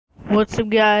What's up,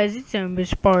 guys? It's Ember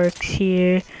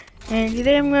here, and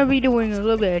today I'm gonna be doing a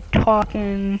little bit of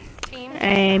talking.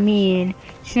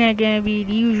 It's not gonna be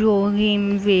the usual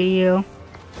game video.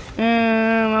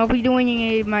 I'll be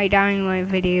doing my Dying Light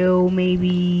video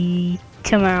maybe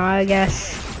tomorrow, I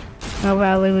guess. That'll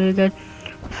probably be good.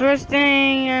 First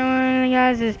thing I want,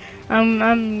 guys, is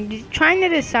I'm trying to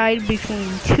decide between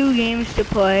two games to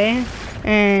play,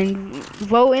 and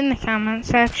vote in the comment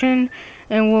section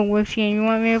and which game you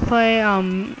want me to play.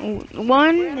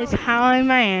 One is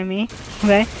Miami,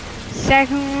 okay?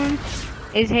 Second one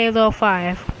is Halo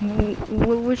 5.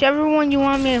 Whichever one you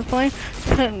want me to play,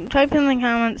 type in the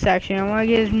comment section. I want to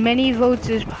get as many votes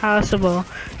as possible.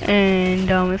 And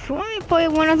if you want me to play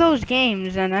one of those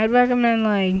games, then I'd recommend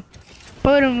like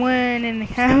putting one in the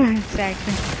comment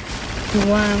section if you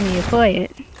want me to play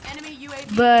it.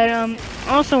 But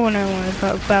also what I want to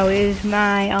talk about is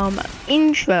my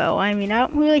intro. I mean, I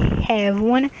don't really have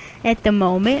one at the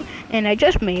moment, and I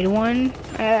just made one.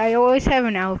 I always have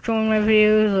an outro in my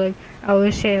videos. Like I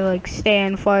always say like stay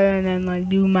on fire, and then like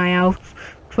do my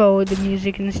outro with the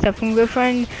music and stuff. I'm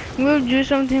gonna do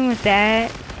something with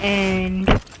that, and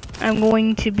I'm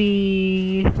going to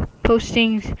be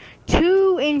posting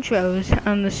 2 intros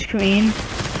on the screen,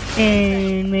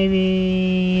 and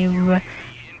maybe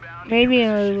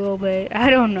a little bit. I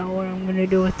don't know what I'm gonna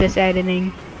do with this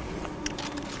editing.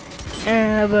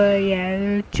 But yeah,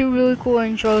 there are 2 really cool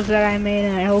intros that I made,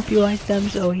 and I hope you like them.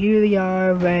 So here they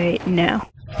are right now.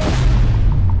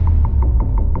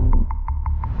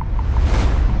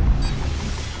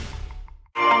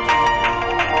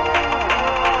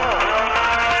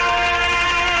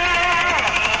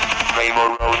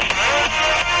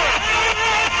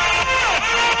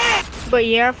 But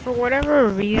yeah, for whatever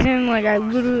reason, like I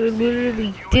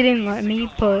literally didn't let me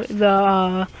put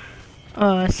the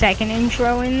second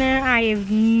intro in there. I have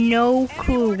no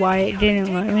clue why it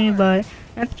didn't let me, but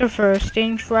that's the first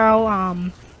intro.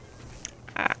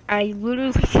 I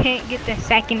literally can't get the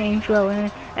second intro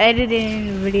and edit it in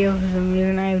the video for some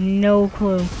reason. I have no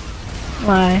clue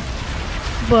why,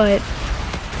 but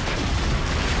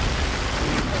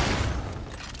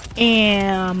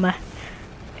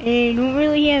I don't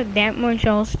really have that much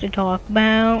else to talk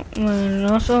about. And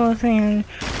also, the thing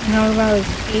I'm talking about is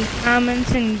hate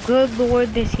comments, and good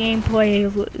lord, this gameplay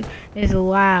is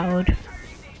loud.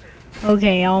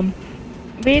 Okay,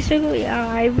 basically,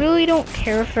 I really don't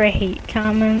care for hate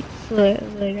comments. Like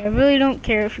I really don't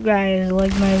care if you guys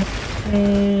like my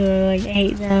or like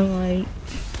hate them. Like,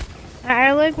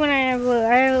 I like when I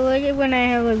like it when I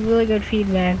have like really good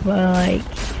feedback, but like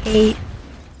hate,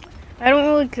 I don't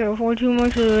really care for too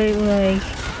much of it. Like,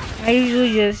 I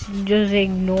usually just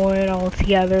ignore it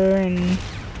altogether, and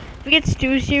if it gets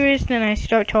too serious, then I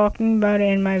start talking about it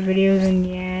in my videos, and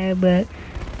yeah, but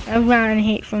I've gotten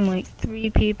hate from like 3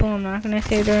 people. I'm not gonna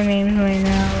say their names right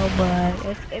now, but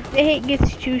if the hate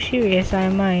gets too serious, I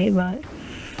might, but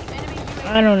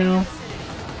I don't know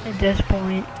at this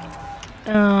point.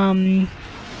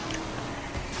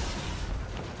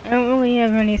 I don't really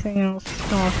have anything else to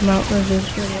talk about for this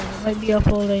video. I might be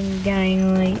uploading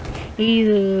Dying Light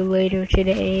either later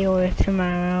today or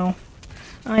tomorrow.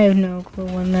 I have no clue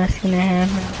when that's gonna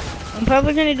happen. I'm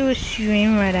probably gonna do a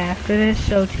stream right after this,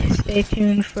 so stay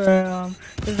tuned for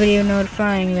the video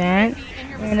notifying that.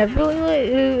 And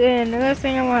another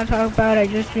thing I want to talk about, I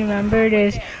just remembered,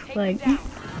 is like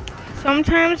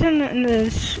sometimes in the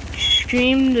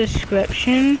stream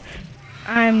description,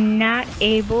 I'm not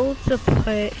able to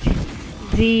put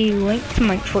the link to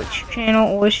my Twitch channel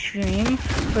or stream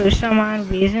for some odd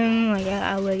reason. Like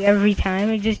every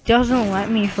time, it just doesn't let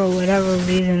me for whatever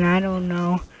reason. I don't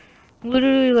know.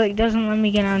 Literally, like, doesn't let me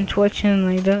get on Twitch, and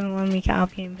like doesn't let me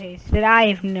copy and paste it. I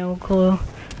have no clue.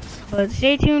 But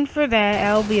stay tuned for that.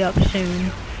 I'll be up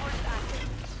soon.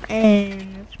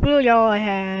 And that's really all I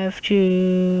have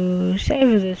to say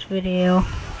for this video.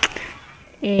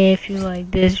 If you like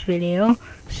this video,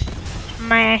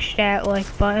 smash that like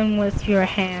button with your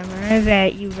hammer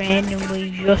that you randomly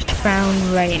just found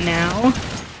right now.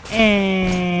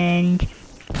 And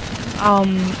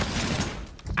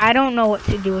I don't know what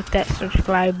to do with that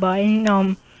subscribe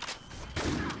button.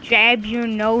 Jab your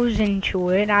nose into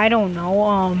it. I don't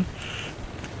know.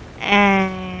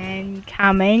 And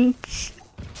comment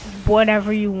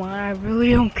whatever you want. I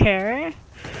really don't care.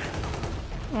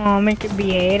 It could be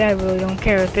hate. I really don't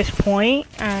care at this point.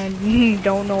 I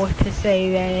don't know what to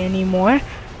say that anymore.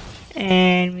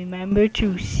 And remember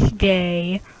to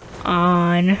stay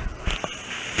on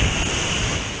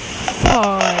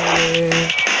fire.